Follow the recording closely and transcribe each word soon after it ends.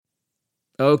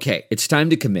Okay, it's time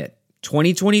to commit.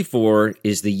 2024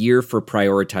 is the year for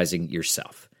prioritizing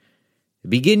yourself.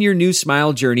 Begin your new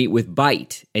smile journey with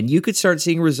Byte, and you could start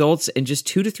seeing results in just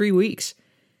 2 to 3 weeks.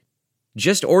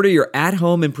 Just order your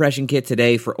at-home impression kit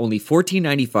today for only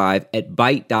 $14.95 at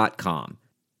Byte.com.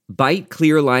 Byte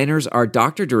clear liners are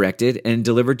doctor-directed and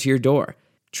delivered to your door.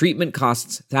 Treatment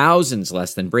costs thousands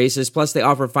less than braces, plus they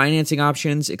offer financing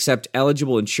options, accept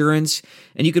eligible insurance,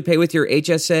 and you could pay with your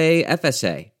HSA,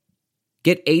 FSA.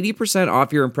 Get 80%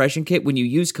 off your impression kit when you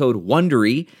use code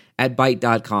WONDERY at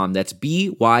Byte.com. That's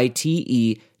BYTE.com.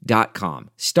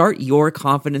 Start your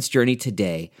confidence journey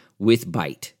today with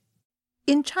Byte.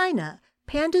 In China,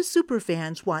 panda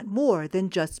superfans want more than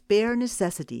just bare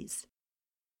necessities.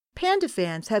 Panda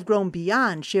fans have grown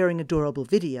beyond sharing adorable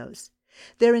videos.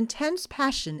 Their intense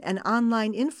passion and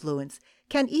online influence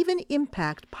can even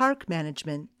impact park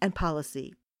management and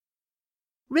policy.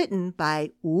 Written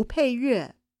by Wu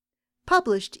Peiyue.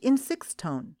 Published in 6th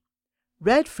Tone.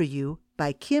 Read for you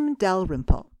by Kim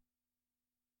Dalrymple.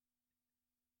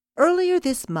 Earlier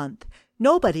this month,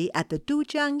 nobody at the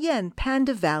Dujiangyan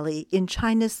Panda Valley in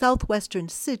China's southwestern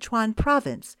Sichuan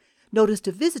province noticed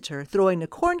a visitor throwing a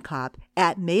corncob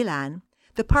at Meilan,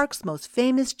 the park's most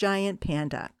famous giant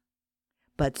panda.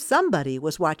 But somebody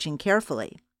was watching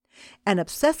carefully. An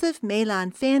obsessive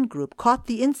Meilan fan group caught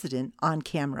the incident on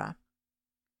camera.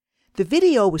 The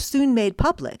video was soon made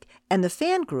public, and the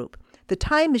fan group, the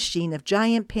time machine of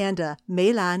giant panda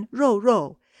Meilan Rou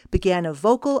Rou, began a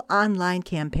vocal online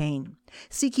campaign,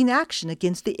 seeking action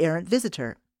against the errant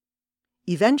visitor.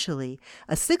 Eventually,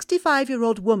 a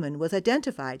 65-year-old woman was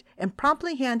identified and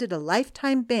promptly handed a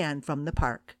lifetime ban from the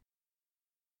park.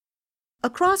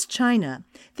 Across China,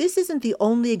 this isn't the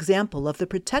only example of the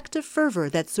protective fervor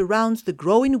that surrounds the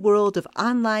growing world of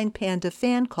online panda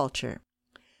fan culture.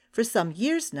 For some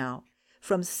years now,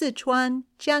 from Sichuan,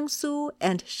 Jiangsu,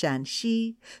 and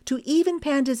Shanxi to even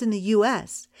pandas in the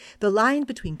U.S., the line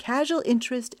between casual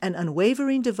interest and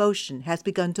unwavering devotion has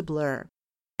begun to blur,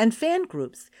 and fan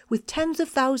groups with tens of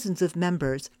thousands of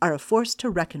members are a force to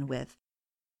reckon with.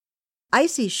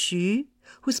 Icy Xu,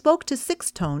 who spoke to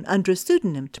 6th Tone under a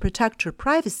pseudonym to protect her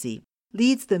privacy,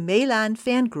 leads the Meilan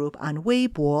fan group on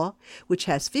Weibo, which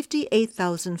has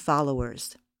 58,000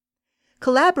 followers.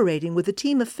 Collaborating with a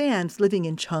team of fans living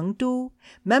in Chengdu,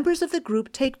 members of the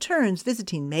group take turns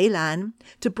visiting Meilan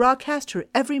to broadcast her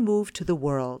every move to the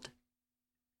world.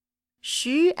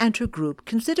 Xu and her group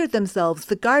consider themselves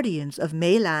the guardians of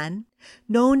Meilan,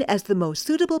 known as the most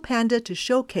suitable panda to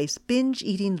showcase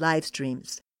binge-eating live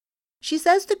streams. She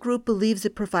says the group believes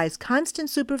it provides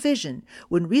constant supervision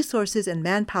when resources and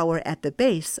manpower at the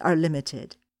base are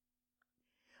limited.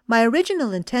 My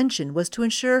original intention was to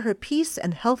ensure her peace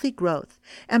and healthy growth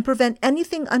and prevent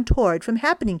anything untoward from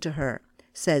happening to her,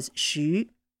 says Xu.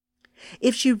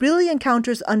 If she really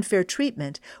encounters unfair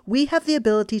treatment, we have the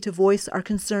ability to voice our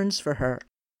concerns for her.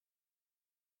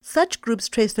 Such groups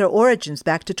trace their origins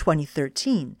back to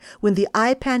 2013, when the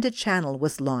iPanda channel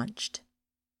was launched.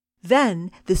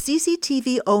 Then, the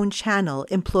CCTV-owned channel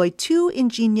employed 2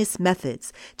 ingenious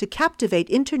methods to captivate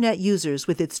Internet users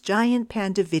with its giant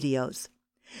panda videos: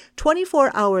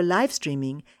 24-hour live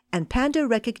streaming and panda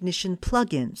recognition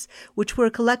plugins, which were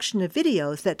a collection of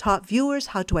videos that taught viewers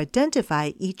how to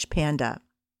identify each panda.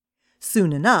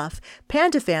 Soon enough,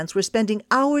 panda fans were spending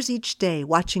hours each day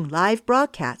watching live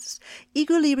broadcasts,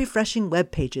 eagerly refreshing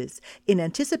web pages in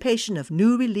anticipation of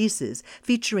new releases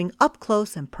featuring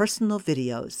up-close and personal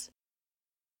videos.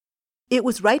 It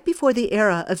was right before the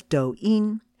era of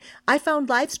Douyin. I found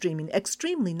live streaming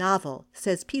extremely novel,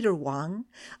 says Peter Wang,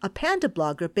 a panda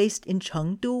blogger based in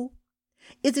Chengdu.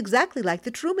 It's exactly like The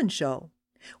Truman Show.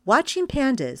 Watching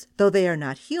pandas, though they are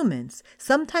not humans,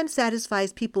 sometimes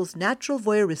satisfies people's natural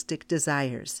voyeuristic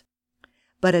desires.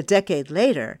 But a decade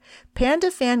later, panda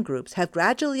fan groups have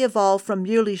gradually evolved from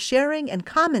merely sharing and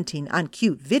commenting on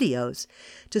cute videos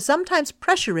to sometimes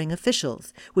pressuring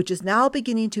officials, which is now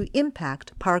beginning to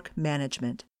impact park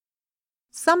management.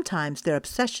 Sometimes their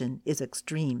obsession is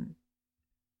extreme.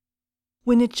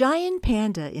 When a giant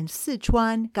panda in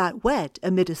Sichuan got wet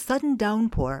amid a sudden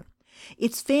downpour,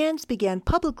 its fans began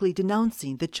publicly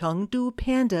denouncing the Chengdu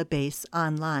panda base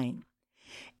online.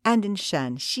 And in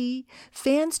Shanxi,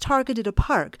 fans targeted a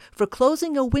park for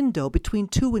closing a window between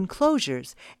 2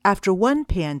 enclosures after one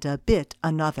panda bit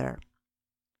another.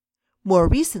 More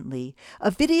recently, a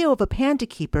video of a panda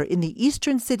keeper in the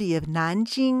eastern city of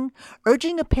Nanjing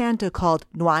urging a panda called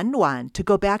Nuan Nuan to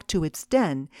go back to its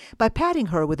den by patting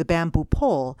her with a bamboo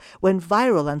pole went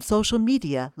viral on social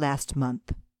media last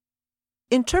month.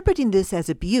 Interpreting this as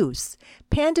abuse,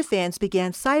 panda fans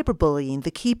began cyberbullying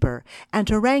the keeper and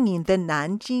haranguing the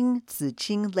Nanjing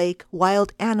Ziqing Lake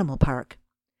Wild Animal Park.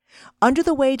 Under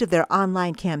the weight of their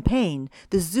online campaign,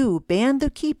 the zoo banned the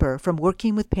keeper from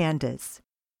working with pandas.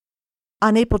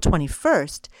 On April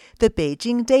 21st, the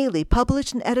Beijing Daily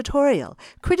published an editorial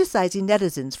criticizing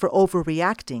netizens for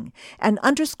overreacting and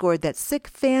underscored that sick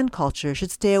fan culture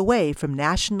should stay away from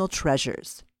national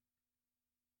treasures.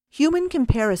 Human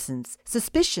comparisons,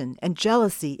 suspicion, and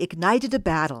jealousy ignited a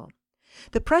battle.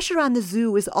 The pressure on the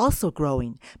zoo is also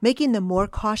growing, making them more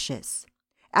cautious.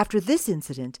 After this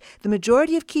incident, the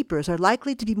majority of keepers are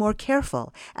likely to be more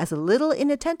careful, as a little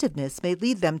inattentiveness may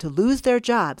lead them to lose their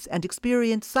jobs and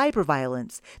experience cyber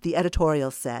violence, the editorial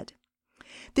said.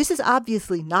 This is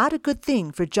obviously not a good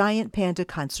thing for giant panda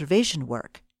conservation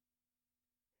work.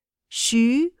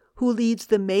 Xu, who leads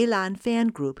the Meilan fan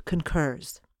group,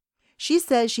 concurs. She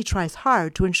says she tries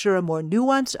hard to ensure a more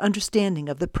nuanced understanding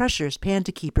of the pressures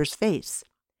panda keepers face.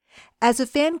 As a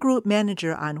fan group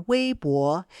manager on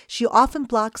Weibo, she often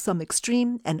blocks some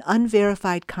extreme and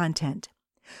unverified content.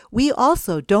 We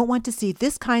also don't want to see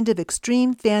this kind of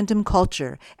extreme fandom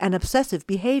culture and obsessive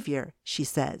behavior, she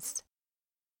says.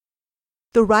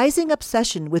 The rising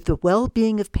obsession with the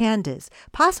well-being of pandas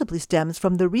possibly stems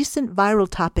from the recent viral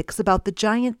topics about the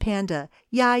giant panda,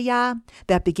 Ya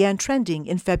that began trending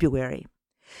in February.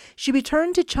 She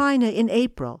returned to China in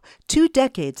April, 2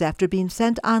 decades after being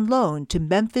sent on loan to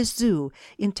Memphis Zoo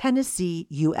in Tennessee,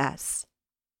 U.S.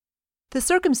 The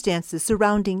circumstances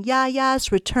surrounding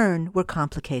Ya's return were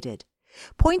complicated.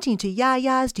 Pointing to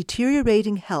Ya's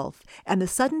deteriorating health and the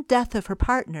sudden death of her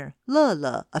partner,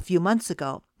 Le, a few months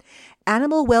ago,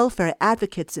 animal welfare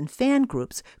advocates and fan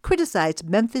groups criticized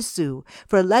Memphis Zoo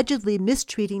for allegedly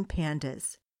mistreating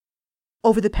pandas.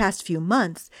 Over the past few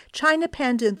months, China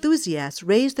panda enthusiasts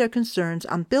raised their concerns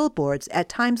on billboards at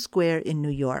Times Square in New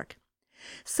York.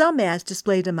 Some ads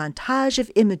displayed a montage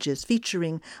of images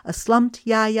featuring a slumped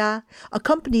Ya,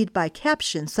 accompanied by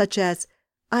captions such as,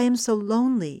 "I am so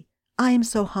lonely, I am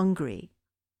so hungry."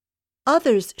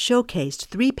 Others showcased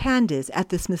 3 pandas at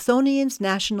the Smithsonian's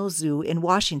National Zoo in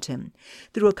Washington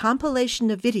through a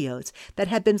compilation of videos that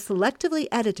had been selectively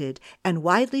edited and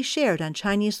widely shared on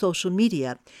Chinese social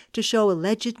media to show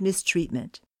alleged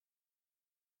mistreatment.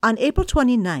 On April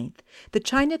 29th, the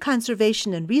China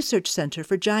Conservation and Research Center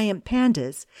for Giant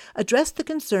Pandas addressed the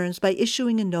concerns by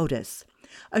issuing a notice,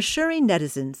 assuring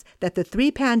netizens that the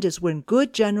 3 pandas were in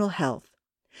good general health.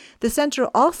 The center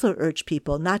also urged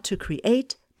people not to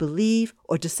create, believe,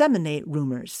 or disseminate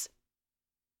rumors.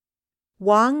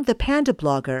 Wang, the panda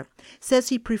blogger, says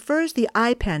he prefers the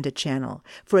iPanda channel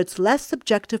for its less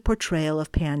subjective portrayal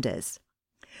of pandas.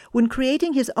 When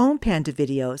creating his own panda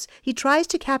videos, he tries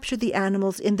to capture the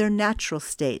animals in their natural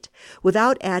state,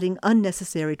 without adding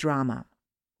unnecessary drama.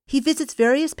 He visits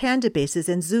various panda bases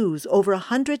and zoos over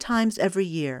 100 times every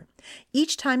year,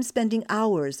 each time spending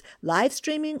hours live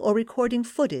streaming or recording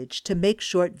footage to make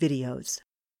short videos.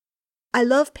 "I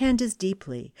love pandas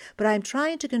deeply, but I am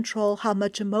trying to control how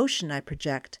much emotion I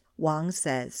project," Wang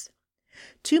says.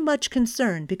 "Too much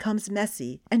concern becomes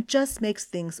messy and just makes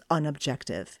things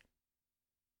unobjective."